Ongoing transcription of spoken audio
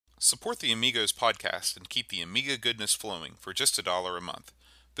Support the Amigos podcast and keep the Amiga goodness flowing for just $1 a month.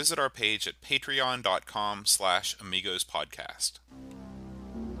 Visit our page at patreon.com/AmigosPodcast.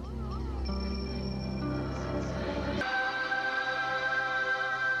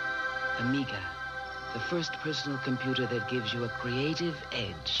 Amiga, the first personal computer that gives you a creative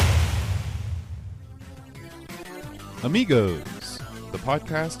edge. Amigos, the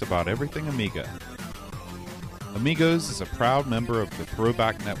podcast about everything Amiga. Amigos is a proud member of the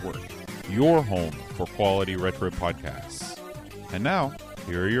Throwback Network, your home for quality retro podcasts. And now,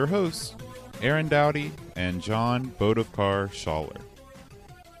 here are your hosts, Aaron Dowdy and John Bodovkar Schaller.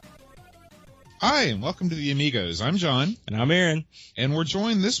 Hi, and welcome to the Amigos. I'm John. And I'm Aaron. And we're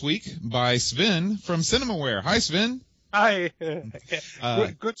joined this week by Sven from Cinemaware. Hi, Sven. Hi.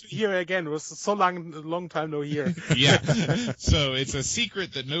 Good to hear again. It was so long time no hear. Yeah. So it's a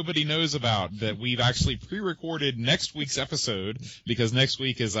secret that nobody knows about that we've actually pre-recorded next week's episode, because next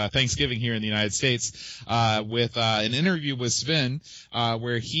week is Thanksgiving here in the United States, with an interview with Sven,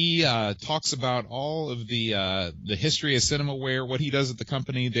 where he talks about all of the history of Cinemaware, what he does at the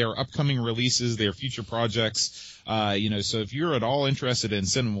company, their upcoming releases, their future projects. So if you're at all interested in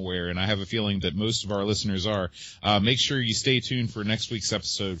Cinemaware, and I have a feeling that most of our listeners are, make sure you stay tuned for next week's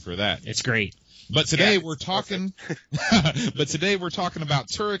episode for that. It's great. But today we're talking, about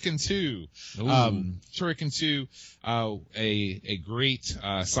Turrican 2. Turrican 2, a great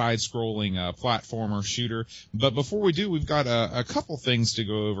side-scrolling platformer shooter. But before we do, we've got a couple things to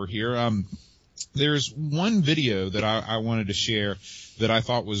go over here. There's one video that I wanted to share that I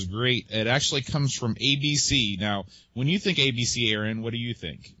thought was great. It actually comes from ABC. Now, when you think ABC, Aaron, what do you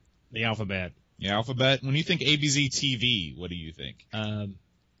think? The Alphabet. The Alphabet. When you think ABC TV, what do you think?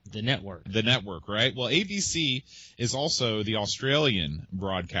 The network. The network, right? Well, ABC is also the Australian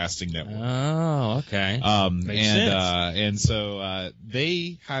broadcasting network. Oh, okay. Makes sense. And so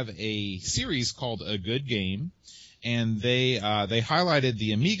they have a series called A Good Game. And they highlighted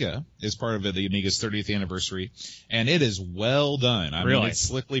the Amiga as part of the Amiga's 30th anniversary, and it is well done. I mean, it's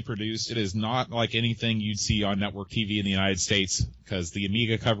slickly produced. It is not like anything you'd see on network TV in the United States, because the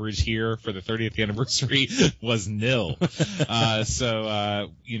Amiga coverage here for the 30th anniversary was nil.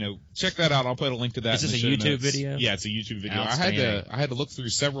 Check that out. I'll put a link to that. Is this a YouTube video? Yeah, it's a YouTube video. I had to look through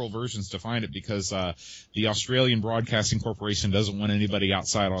several versions to find it, because the Australian Broadcasting Corporation doesn't want anybody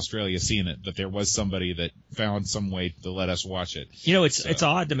outside Australia seeing it, but there was somebody that found some way to let us watch it. You know, it's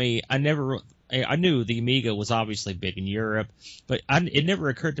odd to me. I knew the Amiga was obviously big in Europe, but it never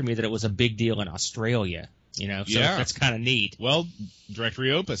occurred to me that it was a big deal in Australia. You know, so that's kind of neat. Well,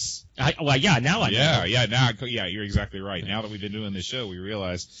 Directory Opus. Now I know. You're exactly right. Now that we've been doing this show, we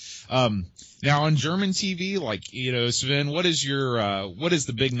realize. Now on German TV, Sven, what is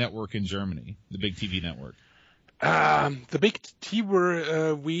the big network in Germany? The big TV network? The big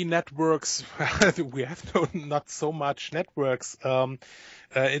TV networks, we have not so much networks.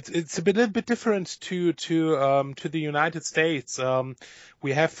 It's a little bit different to the United States.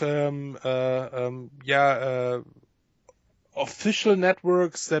 We have official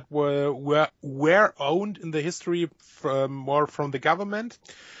networks that were owned in the history more from the government.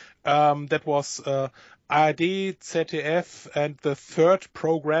 That was ARD, ZDF, and the third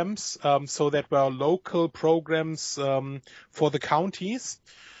programs, so that were local programs for the counties.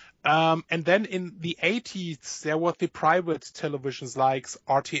 And then in the 80s, there were the private televisions like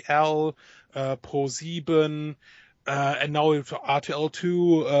RTL, ProSieben, and now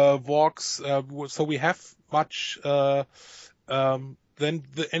RTL2, Vox. So we have much. The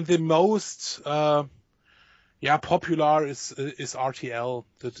most popular is RTL.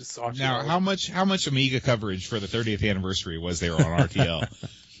 That is RTL. Now, how much Amiga coverage for the 30th anniversary was there on RTL?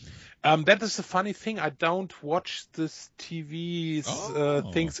 That is the funny thing. I don't watch this TV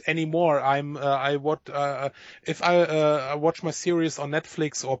things anymore. I watch my series on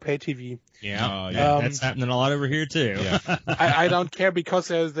Netflix or pay TV. Yeah, that's happening a lot over here too. Yeah. I don't care, because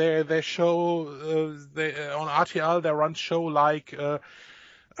they show on RTL they run show like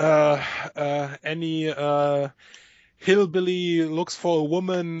any hillbilly looks for a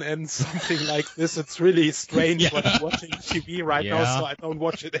woman and something like this. It's really strange when I'm watching TV right now, so I don't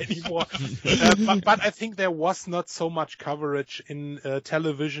watch it anymore. But I think there was not so much coverage in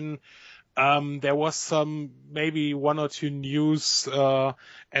television. There was maybe one or two news,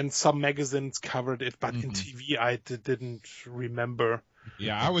 and some magazines covered it, but in TV I didn't remember.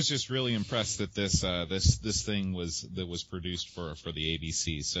 Yeah, I was just really impressed that this thing was produced for the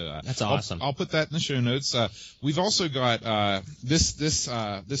ABC. So that's awesome. I'll put that in the show notes. We've also got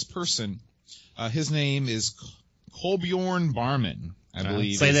this person. His name is Kolbjorn Barman. I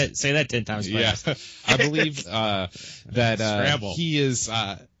believe. Say that 10 times fast. Yeah, I believe that he is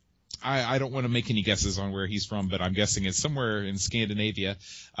I don't want to make any guesses on where he's from, but I'm guessing it's somewhere in Scandinavia.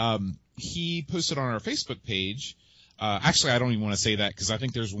 He posted on our Facebook page. Actually, I don't even want to say that because I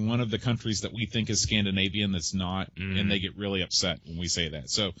think there's one of the countries that we think is Scandinavian that's not, and they get really upset when we say that.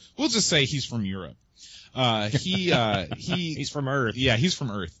 So we'll just say he's from Europe. He's from Earth. Yeah, he's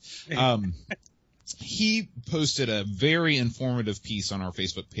from Earth. He posted a very informative piece on our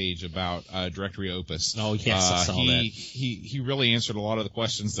Facebook page about Directory Opus. Oh, yes, I saw that. He really answered a lot of the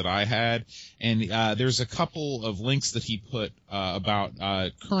questions that I had, and there's a couple of links that he put about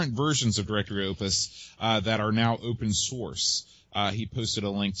current versions of Directory Opus that are now open source. He posted a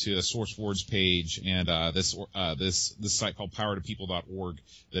link to a SourceForge page and this site called powertopeople.org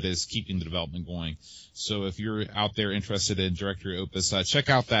that is keeping the development going. So if you're out there interested in Directory Opus, check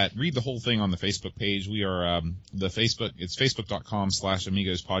out that. Read the whole thing on the Facebook page. We are it's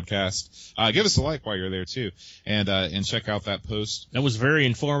facebook.com/Amigos podcast. Give us a like while you're there too, and check out that post. That was very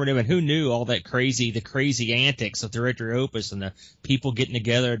informative. And who knew all that the crazy antics of Directory Opus and the people getting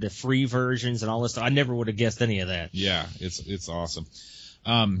together, the free versions and all this stuff. I never would have guessed any of that. Yeah, it's awesome.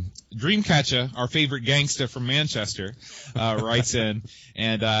 Dreamcatcher, our favorite gangster from Manchester, writes in,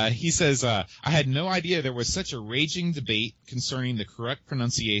 and he says, I had no idea there was such a raging debate concerning the correct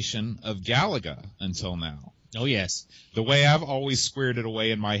pronunciation of Galaga until now. Oh, yes. The way I've always squared it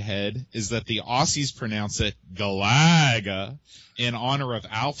away in my head is that the Aussies pronounce it Galaga in honor of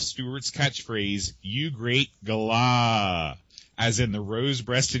Alf Stewart's catchphrase, "You great Gala," as in the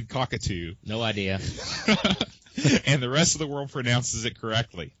rose-breasted cockatoo. No idea. And the rest of the world pronounces it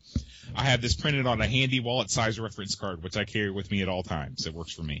correctly. I have this printed on a handy wallet-size reference card, which I carry with me at all times. It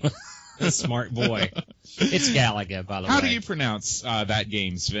works for me. Smart boy. It's Galaga, by the way. How do you pronounce that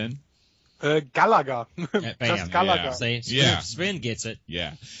game, Sven? Galaga. Just Galaga. Yeah. Sven gets it.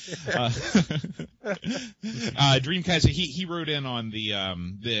 Yeah. Dreamcatcher, he wrote in on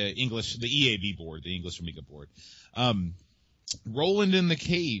the English, the EAB board, the English Amiga board. Roland in the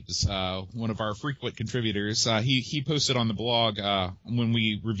Caves, one of our frequent contributors, he posted on the blog when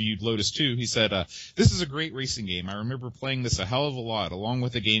we reviewed Lotus 2. He said, "This is a great racing game. I remember playing this a hell of a lot, along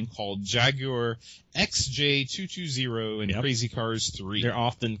with a game called Jaguar XJ220 and Crazy Cars 3. They're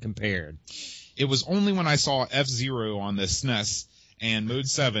often compared. It was only when I saw F-Zero on the SNES and Mode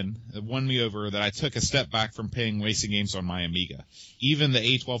 7 won me over that I took a step back from playing racing games on my Amiga. Even the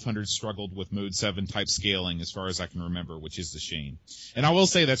A1200 struggled with Mode 7 type scaling as far as I can remember, which is a shame." And I will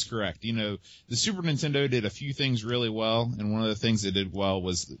say that's correct. You know, the Super Nintendo did a few things really well, and one of the things it did well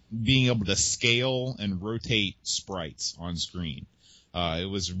was being able to scale and rotate sprites on screen. It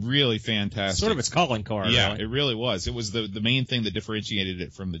was really fantastic. Sort of its calling card. Yeah, really. It really was. It was the main thing that differentiated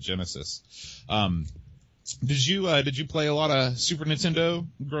it from the Genesis. Did you play a lot of Super Nintendo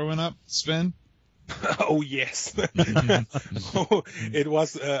growing up, Sven? Oh yes. It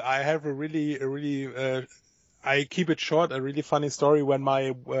was. I have a really. I keep it short. A really funny story when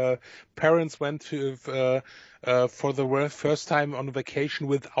my parents went to for the first time on vacation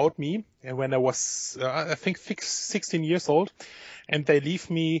without me, and when I was I think 16 years old, and they leave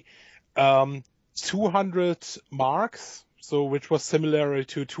me 200 marks. So, which was similar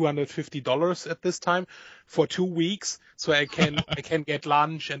to $250 at this time for 2 weeks. So I can get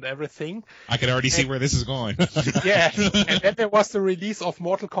lunch and everything. I can already see where this is going. Yeah. And then there was the release of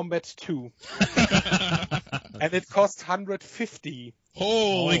Mortal Kombat 2. And it cost $150.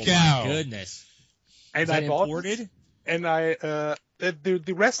 Holy cow. My goodness. And I bought it. And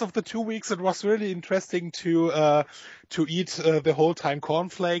the rest of the 2 weeks, it was really interesting to eat the whole time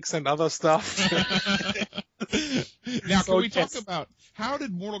cornflakes and other stuff. Now, can we talk about how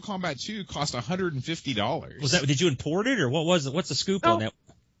did Mortal Kombat 2 cost $150? Was that? Did you import it, or what was it? What's the scoop on that?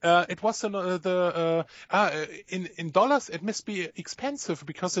 It was in dollars. It must be expensive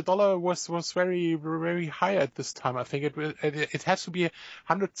because the dollar was very very high at this time. I think it has to be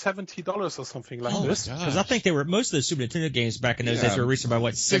 $170 or something like this. Because I think most of the Super Nintendo games back in those days were reached by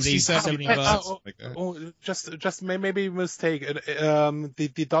what, $70? Just maybe a mistake.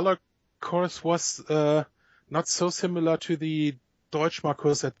 The dollar course was not so similar to the Deutschmark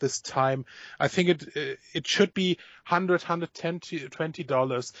course at this time. I think it should be $100, $110,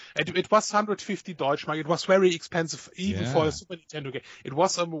 $20. It was $150 Deutschmark. It was very expensive, even for a Super Nintendo game. It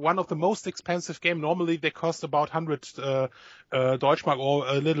was one of the most expensive games. Normally they cost about 100 Deutschmark or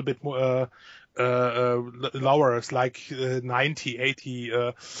a little bit more lower, like 90, 80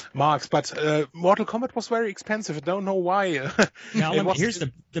 marks. But Mortal Kombat was very expensive. I don't know why. Now, here's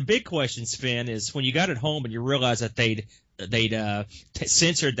the big question, Sven, is when you got it home and you realized that they'd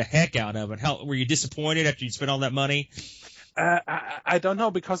censored the heck out of it. How were you disappointed after you spent all that money? I don't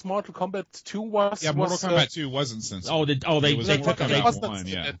know, because Mortal Kombat 2 was... Yeah, Mortal Kombat 2 wasn't censored. They it was took Mortal it. Kombat 1,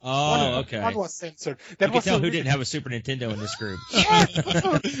 yeah. Oh, okay. One was censored. You can tell who didn't have a Super Nintendo in this group.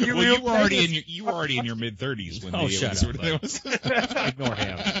 You were already in your mid-30s when shut up. Ignore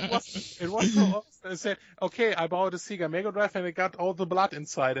him. It was so awesome. I said, okay, I bought a Sega Mega Drive and I got all the blood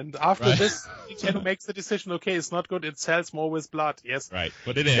inside. And after this, Nintendo makes the decision, okay, it's not good, it sells more with blood. Yes. Right.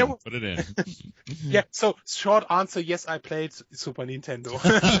 Put it in. Yeah, so short answer, yes, I played Super Nintendo.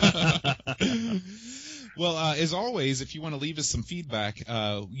 Well, as always, if you want to leave us some feedback,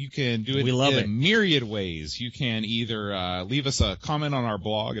 you can do it in myriad ways. You can either leave us a comment on our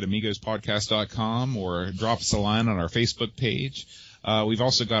blog at amigospodcast.com or drop us a line on our Facebook page. We've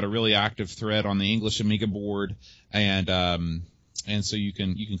also got a really active thread on the English Amiga board, and so you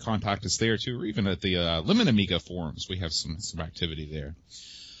can contact us there too, or even at the Lemon Amiga forums. We have some activity there.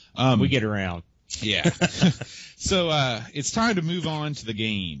 We get around. Yeah. So it's time to move on to the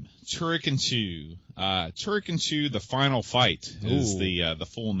game. Turrican 2. Turrican 2: The Final Fight is the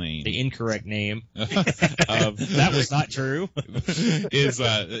full name. The incorrect name. That was not true. It's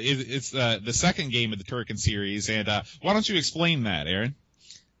the second game of the Turrican series, and why don't you explain that, Aaron?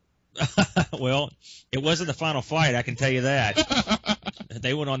 Well, it wasn't the final fight, I can tell you that.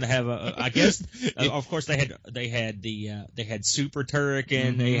 They went on to have of course they had Super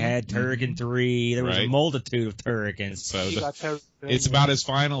Turrican, they had Turrican 3, there was a multitude of Turricans. So it's about as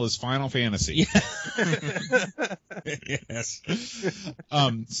final as Final Fantasy. Yeah. Yes.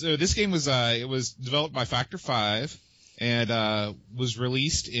 So this game was developed by Factor 5 and was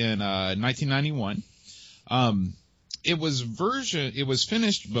released in 1991. It was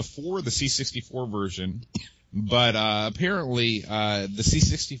finished before the C64 version, but apparently the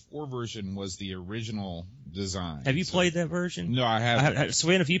C64 version was the original design. Have you played that version? No, I haven't.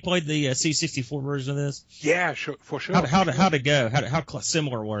 Sven, have you played the C64 version of this? Yeah, sure, for sure. How'd it go? How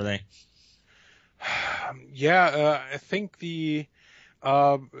similar were they? Yeah, I think it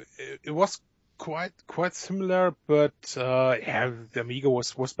was quite similar, but the Amiga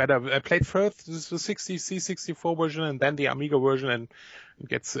was better. I played first the C64 version and then the Amiga version, and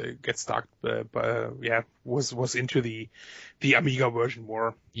gets stuck. Was into the Amiga version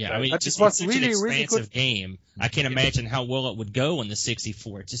more. Yeah, I mean, it was such really an really expansive good game. I can't imagine how well it would go in the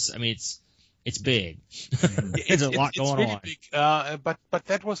 64. It's big. There's a lot going really on. Big. But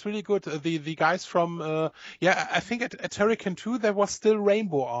that was really good. The guys from I think at Turrican 2 there was still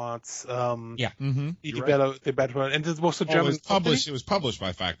Rainbow Arts. The better, and it was a German. It was published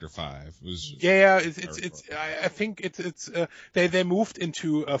by Factor 5. I think they moved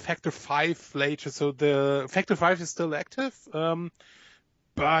into Factor 5 later, so the Factor 5 is still active.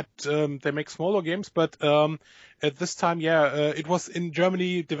 But they make smaller games. But at this time, it was in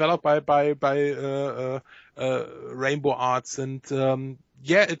Germany, developed by Rainbow Arts, and they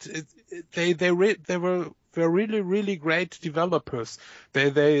were really really great developers.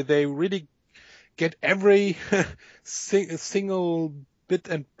 They really get every single bit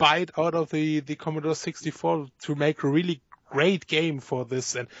and byte out of the Commodore 64 to make a really great game for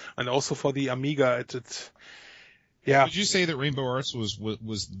this, and also for the Amiga. Yeah. Would you say that Rainbow Arts was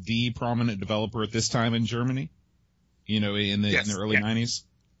the prominent developer at this time in Germany? In the early 90s?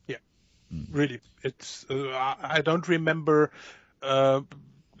 Yeah. Really. It's I don't remember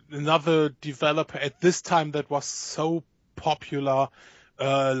another developer at this time that was so popular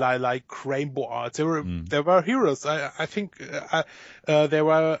like Rainbow Arts. There were heroes. I think there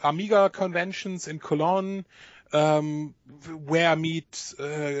were Amiga conventions in Cologne, where I meet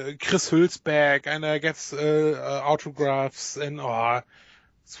Chris Hülsberg and I get autographs, and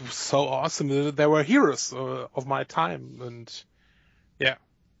it was so awesome. They were heroes of my time, and yeah.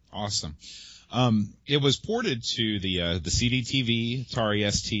 Awesome. It was ported to the CD-TV, Atari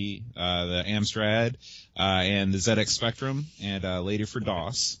ST, the Amstrad, and the ZX Spectrum, and later for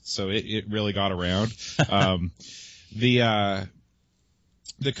DOS. So it really got around. The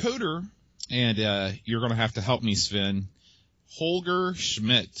coder, and you're going to have to help me, Sven. Holger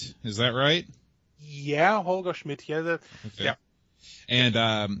Schmidt, is that right? Yeah, Holger Schmidt. Yeah, okay. Yeah.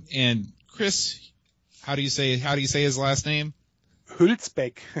 And Chris, how do you say his last name?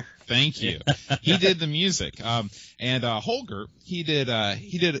 Hülsbeck. Thank you. He did the music. And Holger,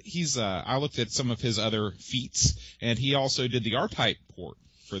 I looked at some of his other feats, and he also did the R-Type port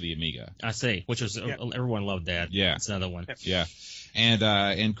for the Amiga. I see, which was everyone loved that. Yeah, that's another one. Yeah,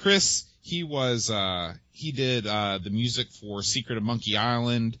 and Chris, he did the music for Secret of Monkey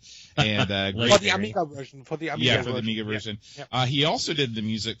Island and for the Amiga version. For the Amiga version. Yeah. He also did the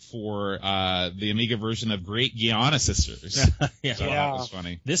music for the Amiga version of Great Guiana Sisters. Yeah, so that was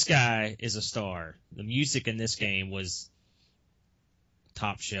funny. This guy is a star. The music in this game was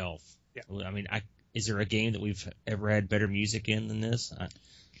top shelf. Yeah. I mean, is there a game that we've ever had better music in than this?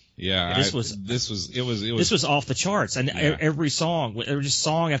 This was off the charts, and every song, there was just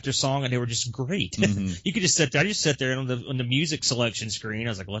song after song, and they were just great. Mm-hmm. You could just sit there. I just sat there on the music selection screen.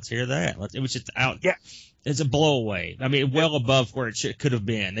 I was like, let's hear that. It was just out. Yeah. It's a blowaway. I mean, well above where it could have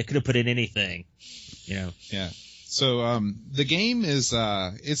been. They could have put in anything, you know. Yeah. So the game is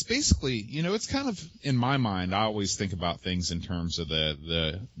it's basically, you know, it's kind of, in my mind, I always think about things in terms of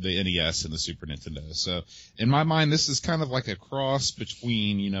the NES and the Super Nintendo. So in my mind, this is kind of like a cross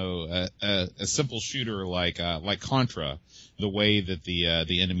between, you know, a simple shooter like Contra, the way that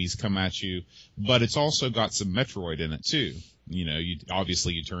the enemies come at you, but it's also got some Metroid in it too. You know, you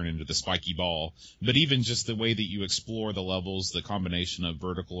turn into the spiky ball, but even just the way that you explore the levels, the combination of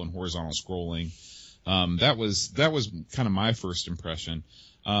vertical and horizontal scrolling. That was kind of my first impression.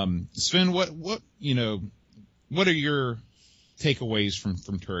 Sven, what are your takeaways from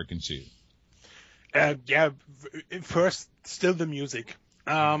Turrican 2? First, still the music.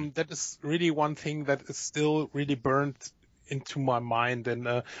 That is really one thing that is still really burned into my mind.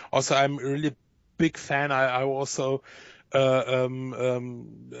 And, also I'm a really big fan. I also, I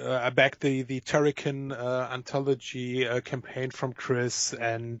backed the Turrican, anthology, campaign from Chris,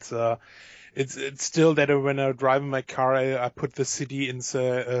 and, it's still that when I drive in my car, I put the CD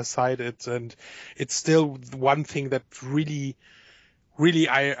inside it, and it's still one thing that really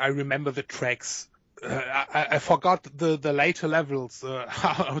I remember the tracks. I forgot the later levels,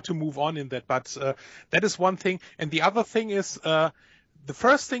 how to move on in that, but that is one thing. And the other thing is, the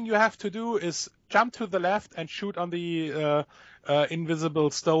first thing you have to do is jump to the left and shoot on the invisible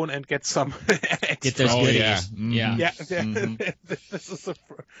stone and get some get those goodies. Yeah. Mm-hmm. Yeah. Mm-hmm. This is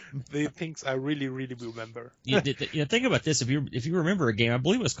the things I really remember. Think about this. If you remember a game, I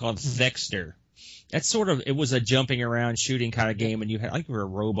believe it was called Thexter. That's sort of, it was a jumping around shooting kind of game, and you had, like, you were a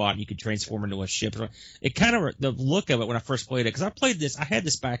robot, and you could transform into a ship. It kind of, the look of it when I first played it, because I had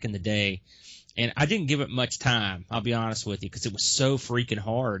this back in the day, and I didn't give it much time, I'll be honest with you, because it was so freaking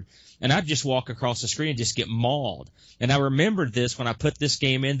hard. And I'd just walk across the screen and just get mauled. And I remembered this when I put this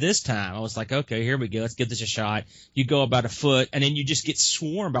game in this time. I was like, okay, here we go. Let's give this a shot. You go about a foot, and then you just get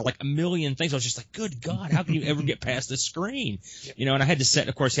swarmed by like a million things. I was just like, good God, how can you ever get past the screen? You know, and I had to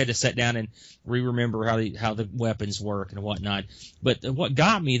sit down and remember how the weapons work and whatnot. But what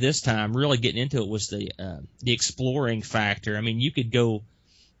got me this time, really getting into it, was the exploring factor. I mean, you could go.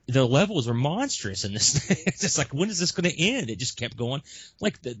 The levels were monstrous in this thing. It's just like, when is this going to end? It just kept going.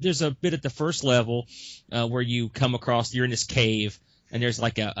 Like, there's a bit at the first level where you come across, you're in this cave, and there's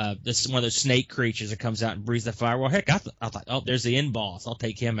like one of those snake creatures that comes out and breathes the fire. Well, heck, I thought, oh, there's the end boss. I'll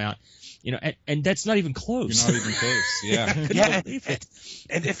take him out. You know, and that's not even close. You're not even close. Yeah. Yeah.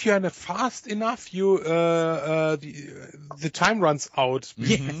 And if you're fast enough, the time runs out.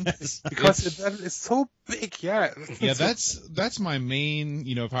 Yes. Because it is so big. Yeah. Yeah, that's my main,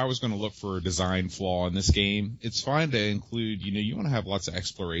 you know, if I was going to look for a design flaw in this game, it's fine to include, you know, you want to have lots of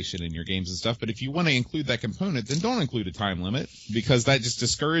exploration in your games and stuff, but if you want to include that component, then don't include a time limit, because that just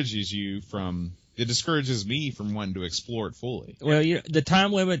discourages me from wanting to explore it fully. Well, you know, the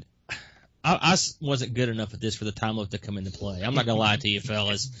time limit, I wasn't good enough at this for the time limit to come into play. I'm not gonna lie to you,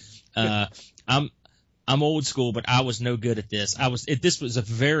 fellas. I'm old school, but I was no good at this. This was a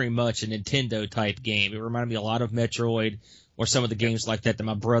very much a Nintendo type game. It reminded me a lot of Metroid or some of the games like that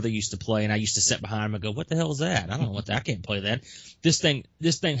my brother used to play, and I used to sit behind him and go, "What the hell is that? I don't know I can't play that." This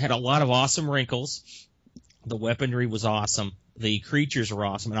thing had a lot of awesome wrinkles. The weaponry was awesome. The creatures were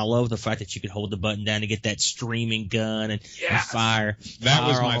awesome, and I love the fact that you could hold the button down to get that streaming gun and fire. That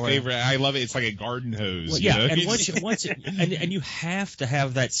was my favorite. I love it. It's like a garden hose. Well, yeah, and and you have to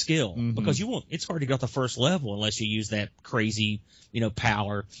have that skill, because you won't. It's hard to get off the first level unless you use that crazy, you know,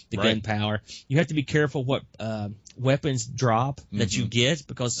 power, gun power. You have to be careful what weapons drop that you get,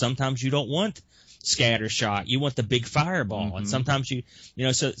 because sometimes you don't want scatter shot. You want the big fireball, and sometimes you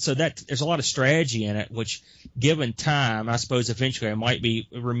know, so that there's a lot of strategy in it, which, given time, I suppose eventually I might be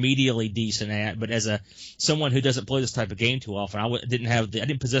remedially decent at. But as someone who doesn't play this type of game too often, I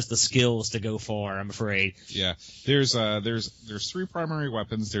didn't possess the skills to go far, I'm afraid. Yeah, there's 3 primary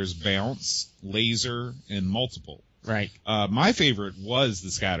weapons. There's bounce, laser, and multiple. Right. My favorite was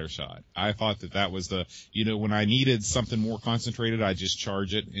the scatter shot. I thought that was when I needed something more concentrated, I just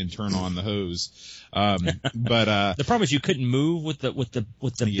charge it and turn on the hose. But the problem is you couldn't move with the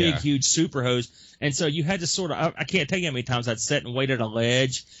big, huge super hose. And so you had to sort of, I can't tell you how many times I'd sit and wait at a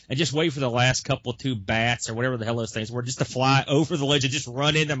ledge and just wait for the last two bats or whatever the hell those things were, just to fly over the ledge and just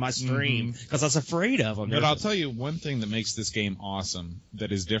run into my stream, because I was afraid of them. But I'll tell you one thing that makes this game awesome,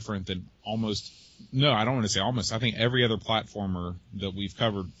 that is different than almost No, I don't want to say almost. I think every other platformer that we've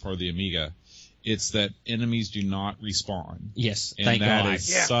covered for the Amiga, it's that enemies do not respawn. Yes, And thank that God.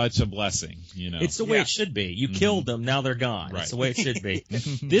 is such a blessing, It's the way it should be. You killed them, now they're gone. Right. It's the way it should be.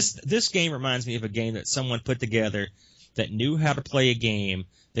 This game reminds me of a game that someone put together that knew how to play a game.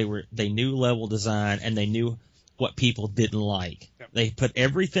 They knew level design, and they knew what people didn't like. Yep. They put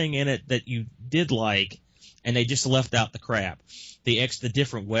everything in it that you did like, and they just left out the crap. The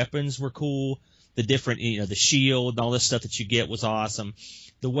different weapons were cool. The different, the shield and all this stuff that you get was awesome.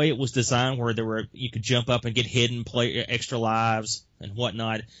 The way it was designed, where you could jump up and get hidden, play extra lives and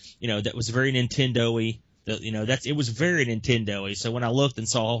whatnot. That was very Nintendo-y. It was very Nintendo-y. So when I looked and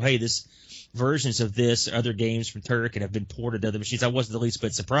saw, this versions of this, other games from Turrican have been ported to other machines, I wasn't the least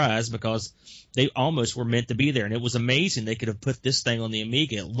bit surprised, because they almost were meant to be there. And it was amazing they could have put this thing on the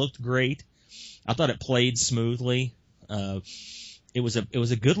Amiga. It looked great. I thought it played smoothly. It was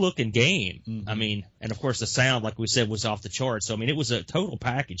a good looking game. Mm-hmm. I mean, and of course the sound, like we said, was off the charts. So I mean, it was a total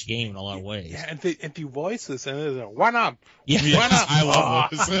package game in a lot of ways. Yeah, and the voices, and one up. Yeah, I love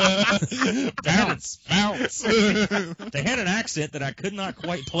those. bounce. They had an accent that I could not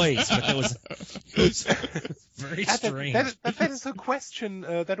quite place, but it was very strange. That is a question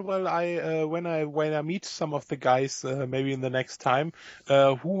that when I meet some of the guys maybe in the next time,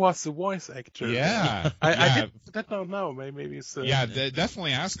 who was the voice actor? Yeah. I don't know. Maybe it's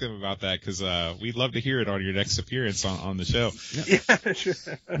definitely ask them about that, because we'd love to hear it on your next appearance on the show. Yeah, sure.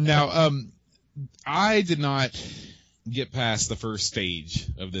 Now, I did not get past the first stage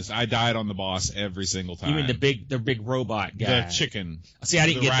of this. I died on the boss every single time. You mean the big robot guy? The chicken. See, I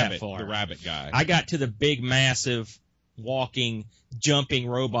didn't get rabbit, that far. The rabbit guy. I got to the big, massive, walking, jumping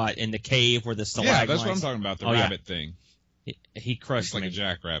robot in the cave where the stalagmites. Yeah, that's what I'm talking about. The rabbit thing. He crushed It's like me. a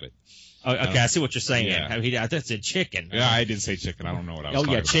jackrabbit. Oh, okay, I see what you're saying. Yeah. That's a chicken. Yeah, I did say chicken. I don't know what I was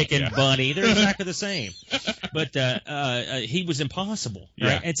talking about. Chicken, Yeah. bunny. They're exactly the same. But he was impossible.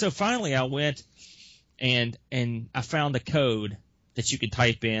 Right? Yeah. And so finally I went and I found the code that you could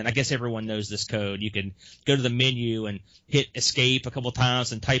type in. I guess everyone knows this code. You can go to the menu and hit escape a couple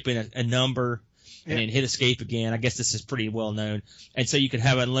times and type in a number and then hit escape again. I guess this is pretty well known. And so you could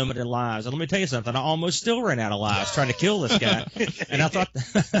have unlimited lives. And let me tell you something. I almost still ran out of lives trying to kill this guy. And I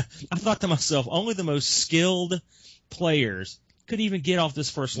thought to myself, only the most skilled players could even get off this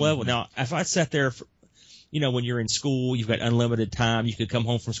first level. Now, if I sat there, when you're in school, you've got unlimited time. You could come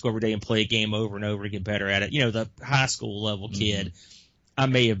home from school every day and play a game over and over to get better at it. The high school level kid. I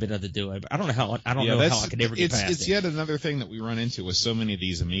may have been able to do it, but I don't know how I could ever get past it. It's yet another thing that we run into with so many of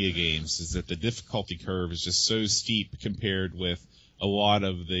these Amiga games, is that the difficulty curve is just so steep compared with a lot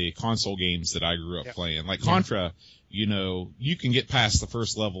of the console games that I grew up playing. Like Contra, you can get past the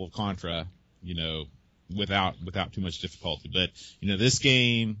first level of Contra, without too much difficulty. But, this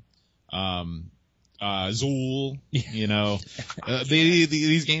game, Zool,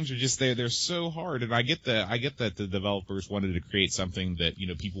 these games are just they're so hard, and I get that the developers wanted to create something that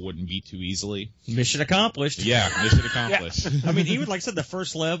people wouldn't beat too easily. Mission accomplished. Yeah, mission accomplished. I mean, even like I said, the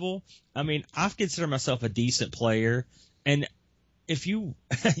first level. I mean, I've considered myself a decent player, and if you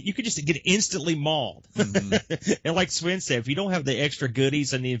could just get instantly mauled, and like Sven said, if you don't have the extra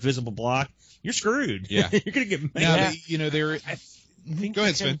goodies and the invisible block, you're screwed. Yeah, you're gonna get mad. Now, go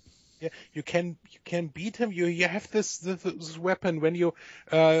ahead, Sven. Yeah, you can beat him. You have this weapon when you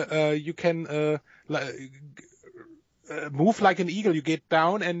can move like an eagle. You get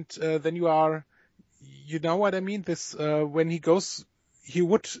down and then you are, you know what I mean. This when he goes, he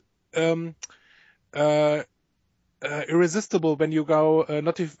would irresistible when you go.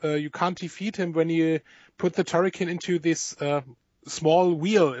 You can't defeat him when you put the Turrican into this small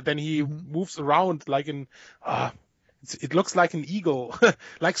wheel. Then he moves around like an. It looks like an eagle,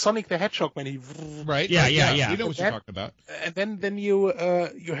 like Sonic the Hedgehog when he. Right. Yeah. We know what you're talking about. And then you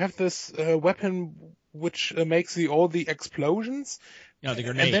have this weapon which makes all the explosions. No, the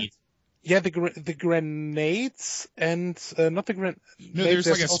grenades. The grenades and not the grenades. No, there's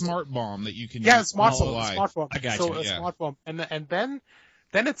like a smart bomb that you can. Yeah, use smart bomb. I got you. A smart bomb, and then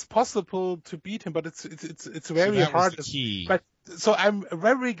it's possible to beat him, but it's very hard. Was the key. But so I'm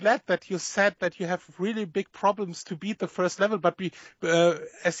very glad that you said that you have really big problems to beat the first level. But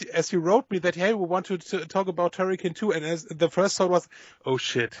as you wrote me that, hey, we want to talk about Turrican 2, and as the first thought was, oh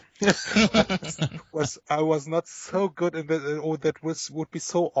shit, I was not so good, and would be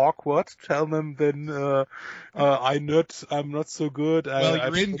so awkward. Tell them then I'm not so good. Well,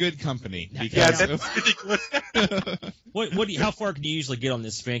 you're in good company. Yeah, that's pretty good. How far can you usually get on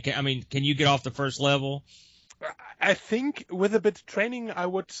this, Sven? I mean, can you get off the first level? I think with a bit of training, I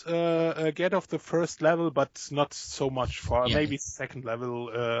would get off the first level, but not so much for maybe second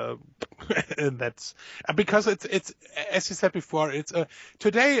level. And that's because it's as you said before. It's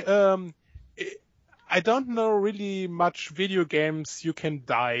today. I don't know really much video games you can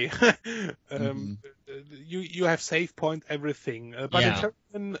die. You have save point everything, but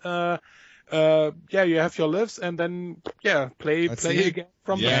in Turrican, you have your lives, and then play again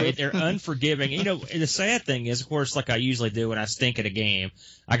from the they're unforgiving. You know, the sad thing is, of course, like I usually do when I stink at a game,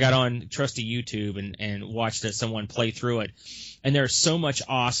 I got on trusty YouTube and watched someone play through it, and there's so much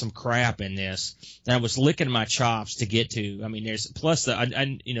awesome crap in this that I was licking my chops to get to. I mean, there's plus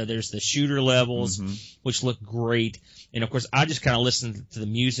there's the shooter levels which look great, and of course I just kind of listened to the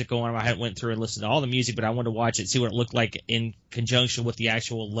music on them. I went through and listened to all the music, but I wanted to watch it, see what it looked like in conjunction with the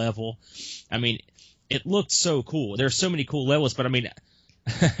actual level. I mean, it looked so cool. There's so many cool levels, but I mean,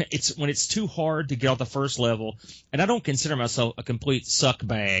 it's when it's too hard to get off the first level, and I don't consider myself a complete suck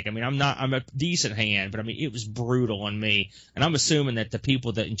bag. I mean, I'm a decent hand, but I mean, it was brutal on me, and I'm assuming that the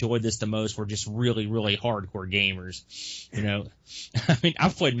people that enjoyed this the most were just really, really hardcore gamers. You know, I mean,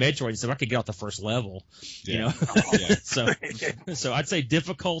 I've played Metroid, so I could get off the first level. You know, so I'd say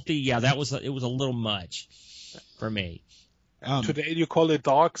difficulty. Yeah, it was a little much for me. Today you call it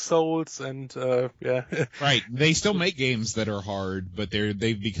Dark Souls, and right. They still make games that are hard, but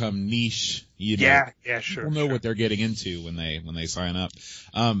they've become niche. You know, sure. People know what they're getting into when they sign up.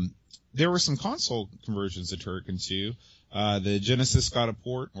 There were some console conversions of Turrican 2. The Genesis got a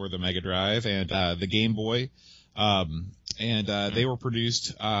port, or the Mega Drive, and the Game Boy, they were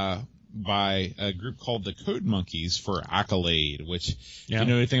produced by a group called the Code Monkeys for Accolade. Which, if you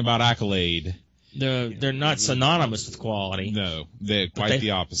know anything about Accolade. They're not synonymous with quality. No, they're quite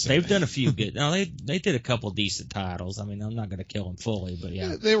the opposite. They've done a few good. No, they did a couple decent titles. I mean, I'm not going to kill them fully, but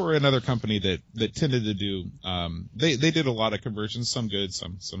yeah. They were another company that tended to do. They did a lot of conversions, some good,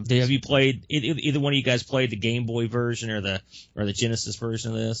 some. Have you played either one of you guys played the Game Boy version or the Genesis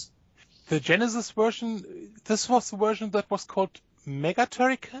version of this? The Genesis version. This was the version that was called Mega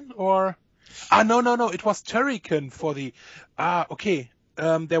Turrican, or no, it was Turrican for the okay.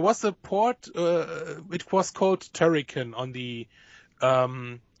 There was a port. It was called Turrican on the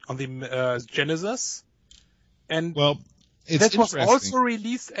Genesis, and that was also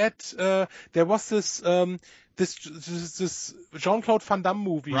released at. There was this Jean-Claude Van Damme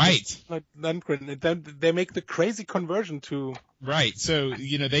movie, right? And then they make the crazy conversion to. Right. So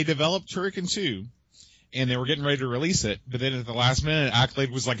they developed Turrican 2. And they were getting ready to release it, but then at the last minute,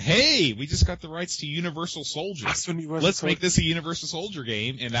 Accolade was like, "Hey, we just got the rights to Universal Soldier. Let's make this a Universal Soldier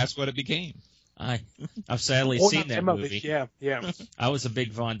game," and that's what it became. I've sadly seen that movie. Yeah. I was a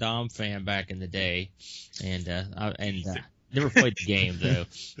big Van Damme fan back in the day, and never played the game though.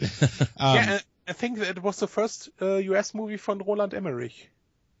 I think that it was the first U.S. movie from Roland Emmerich.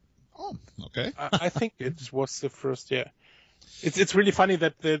 Oh, okay. I think it was the first. Yeah. It's really funny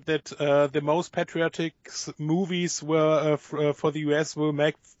that the most patriotic movies were for the US were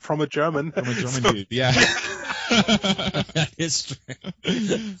made from a German. From a German dude, yeah. It's true.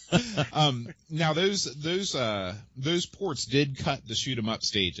 Now those ports did cut the shoot 'em up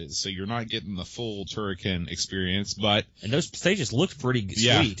stages, so you're not getting the full Turrican experience, and those stages looked pretty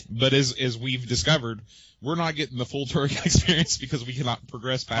sweet. But as we've discovered, we're not getting the full Turrican experience because we cannot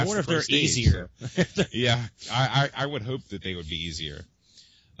progress past. I wonder if they're easier. So, yeah, I would hope that they would be easier.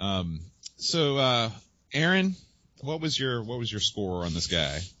 So Aaron, what was your score on this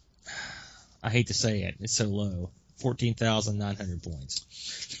guy? I hate to say it, it's so low. 14,900 points.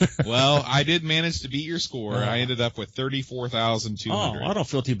 Well, I did manage to beat your score. I ended up with 34,200. Oh, I don't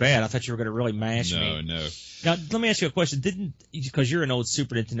feel too bad. I thought you were going to really mash me. No. Now, let me ask you a question. Because you're an old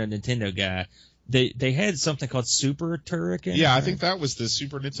Super Nintendo guy, they had something called Super Turrican? Yeah, I think that was the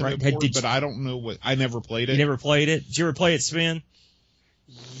Super Nintendo port, but I don't know I never played it. You never played it? Did you ever play it, Sven?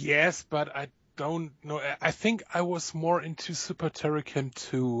 Yes, but I don't know. I think I was more into Super Turrican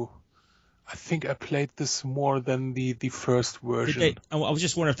 2. I think I played this more than the first version. I was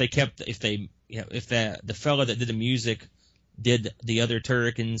just wondering if the fellow that did the music did the other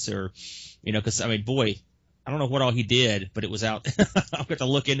Turricans, or because I mean, boy, I don't know what all he did, but it was out. I'll have to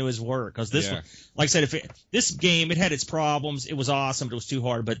look into his work, because this one, like I said, this game, it had its problems. It was awesome, but it was too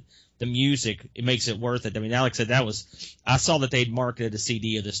hard. But the music, it makes it worth it. I mean, Alex said I saw that they'd marketed a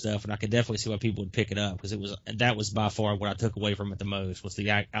CD of this stuff, and I could definitely see why people would pick it up, because that was by far what I took away from it the most, was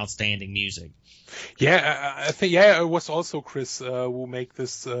the outstanding music. Yeah, I think it was also Chris who made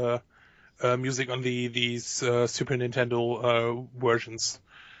this music on these Super Nintendo versions.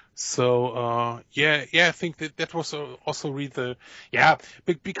 So I think that was also really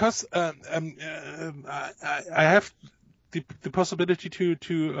because I have the possibility to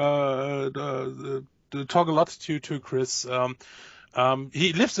talk a lot to Chris.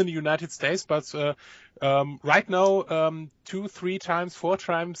 He lives in the United States, but right now 2, 3 times, 4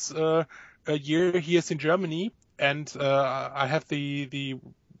 times a year he is in Germany, and I have the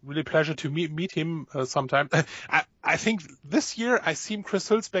really pleasure to meet him sometime. I think this year I seem Chris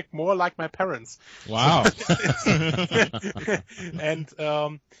Hülsbeck more like my parents. Wow. And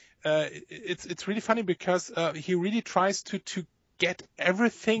it's really funny because he really tries to get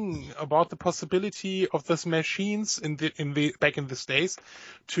everything about the possibility of these machines back in the days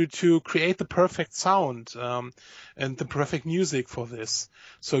to create the perfect sound and the perfect music for this.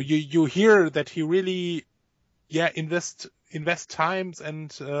 So you hear that he really invest times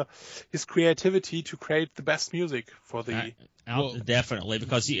and his creativity to create the best music for the. Definitely,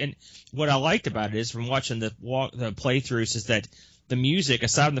 because and what I liked about it is from watching the playthroughs is that the music,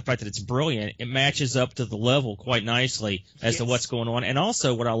 aside from the fact that it's brilliant, it matches up to the level quite nicely as to what's going on. And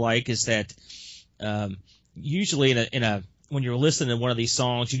also, what I like is that usually when you're listening to one of these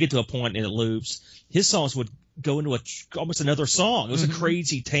songs, you get to a point and it loops. His songs would go into almost another song. It was a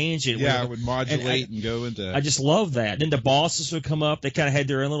crazy tangent. Yeah, it would modulate and go into. I just love that. Then the bosses would come up. They kind of had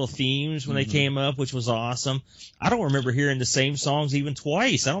their own little themes when they came up, which was awesome. I don't remember hearing the same songs even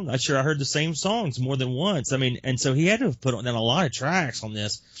twice. I'm not sure I heard the same songs more than once. I mean, and so he had to have put down a lot of tracks on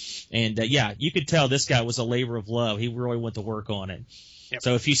this. And you could tell this guy was a labor of love. He really went to work on it. Yep.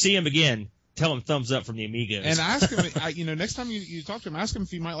 So if you see him again, tell him thumbs up from the Amigos. And ask him, next time you talk to him, ask him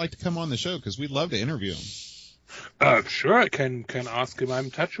if he might like to come on the show because we'd love to interview him. Sure, I can ask him. I'm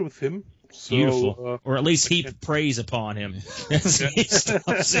in touch with him. So, beautiful, or at least heap praise upon him. So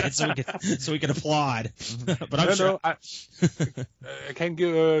we can applaud. But I'm sure. I can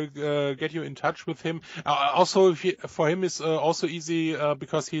get you in touch with him. Also, for him is also easy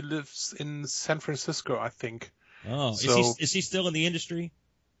because he lives in San Francisco, I think. Oh, so, is he still in the industry?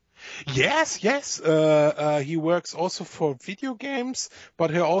 Yes. He works also for video games,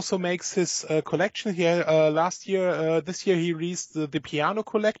 but he also makes his collection here. This year he released the piano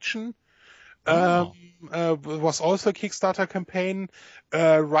collection. Was also a Kickstarter campaign.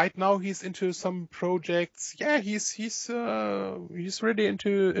 Right now he's into some projects. Yeah, he's really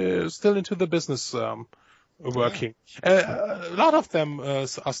still into the business, working. A lot of them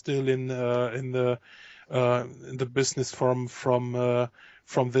are still in the business from some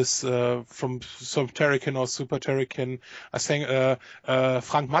Terrican or Super Terrican. I think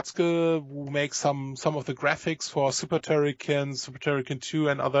Frank Matzke, who makes some of the graphics for Super Terrican 2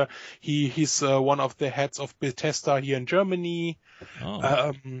 and other. He's one of the heads of Bethesda here in Germany.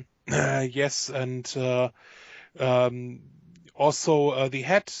 Oh. Yes, and also the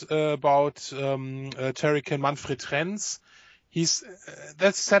head about Terrican, Manfred Trenz. He's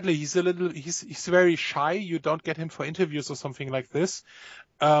very shy. You don't get him for interviews or something like this.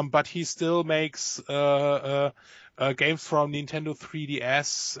 But he still makes games from Nintendo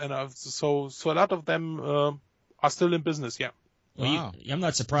 3DS, and so a lot of them are still in business. Yeah. Well, I'm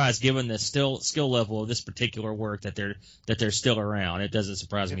not surprised given the skill level of this particular work that they're still around. It doesn't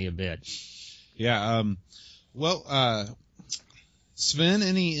surprise me a bit. Yeah. Sven,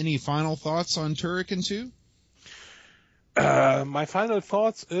 any final thoughts on Turrican 2? My final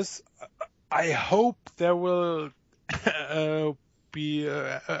thoughts is I hope there will be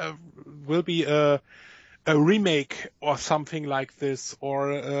a remake or something like this,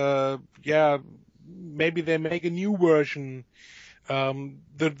 or maybe they make a new version.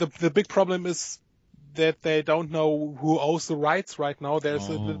 The big problem is that they don't know who owns the rights right now. There's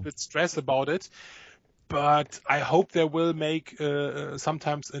a little bit stress about it, but I hope they will make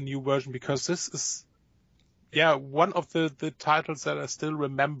sometimes a new version, because this is one of the titles that I still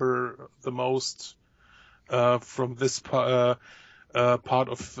remember the most from this part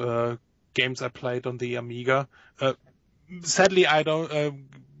of games I played on the Amiga. Sadly, I don't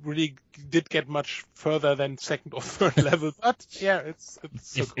really did get much further than second or third level, but it's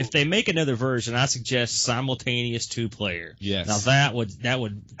so cool. If they make another version, I suggest simultaneous 2-player. Yes. Now that would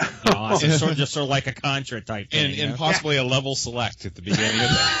awesome. sort of like a Contra type thing, and possibly a level select at the beginning of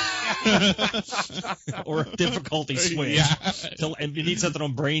that. Or difficulty switch. Yeah. And you need something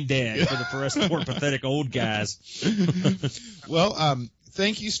on Brain Dead for us poor pathetic old guys. Well,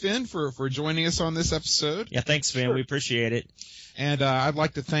 thank you, Sven, for joining us on this episode. Yeah, thanks, Sven. Sure. We appreciate it. And I'd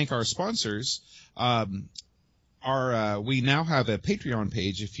like to thank our sponsors. we now have a Patreon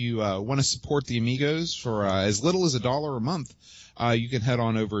page. If you want to support the Amigos for as little as $1 a month, you can head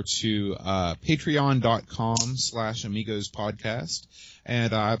on over to patreon.com/Amigos podcast.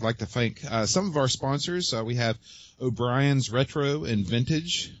 And I'd like to thank some of our sponsors. We have O'Brien's Retro and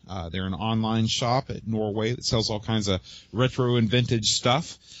Vintage. They're an online shop at Norway that sells all kinds of retro and vintage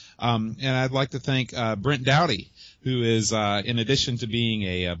stuff. And I'd like to thank Brent Dowdy, who is, in addition to being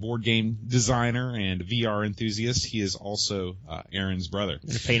a board game designer and VR enthusiast, he is also Aaron's brother.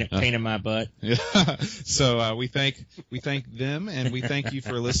 Pain in my butt. Yeah. So we thank them, and we thank you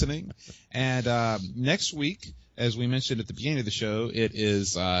for listening. And next week, as we mentioned at the beginning of the show, it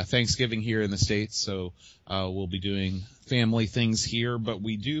is Thanksgiving here in the States, so we'll be doing family things here, but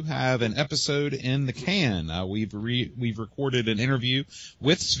we do have an episode in the can. We've recorded an interview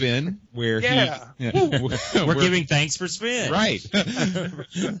with Sven where we're giving thanks for Sven. Right.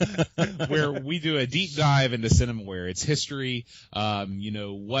 Where we do a deep dive into Cinemaware, its history,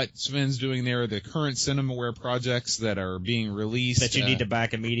 what Sven's doing there, the current Cinemaware projects that are being released that you need to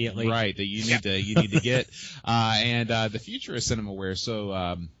back immediately. Right, that you need to get, and the future of Cinemaware.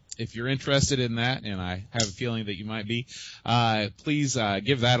 So if you're interested in that, and I have a feeling that you might be, please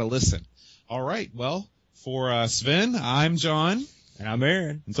give that a listen. All right, well, for Sven, I'm John. And I'm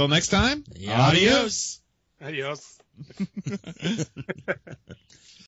Aaron. Until next time, adios. Adios.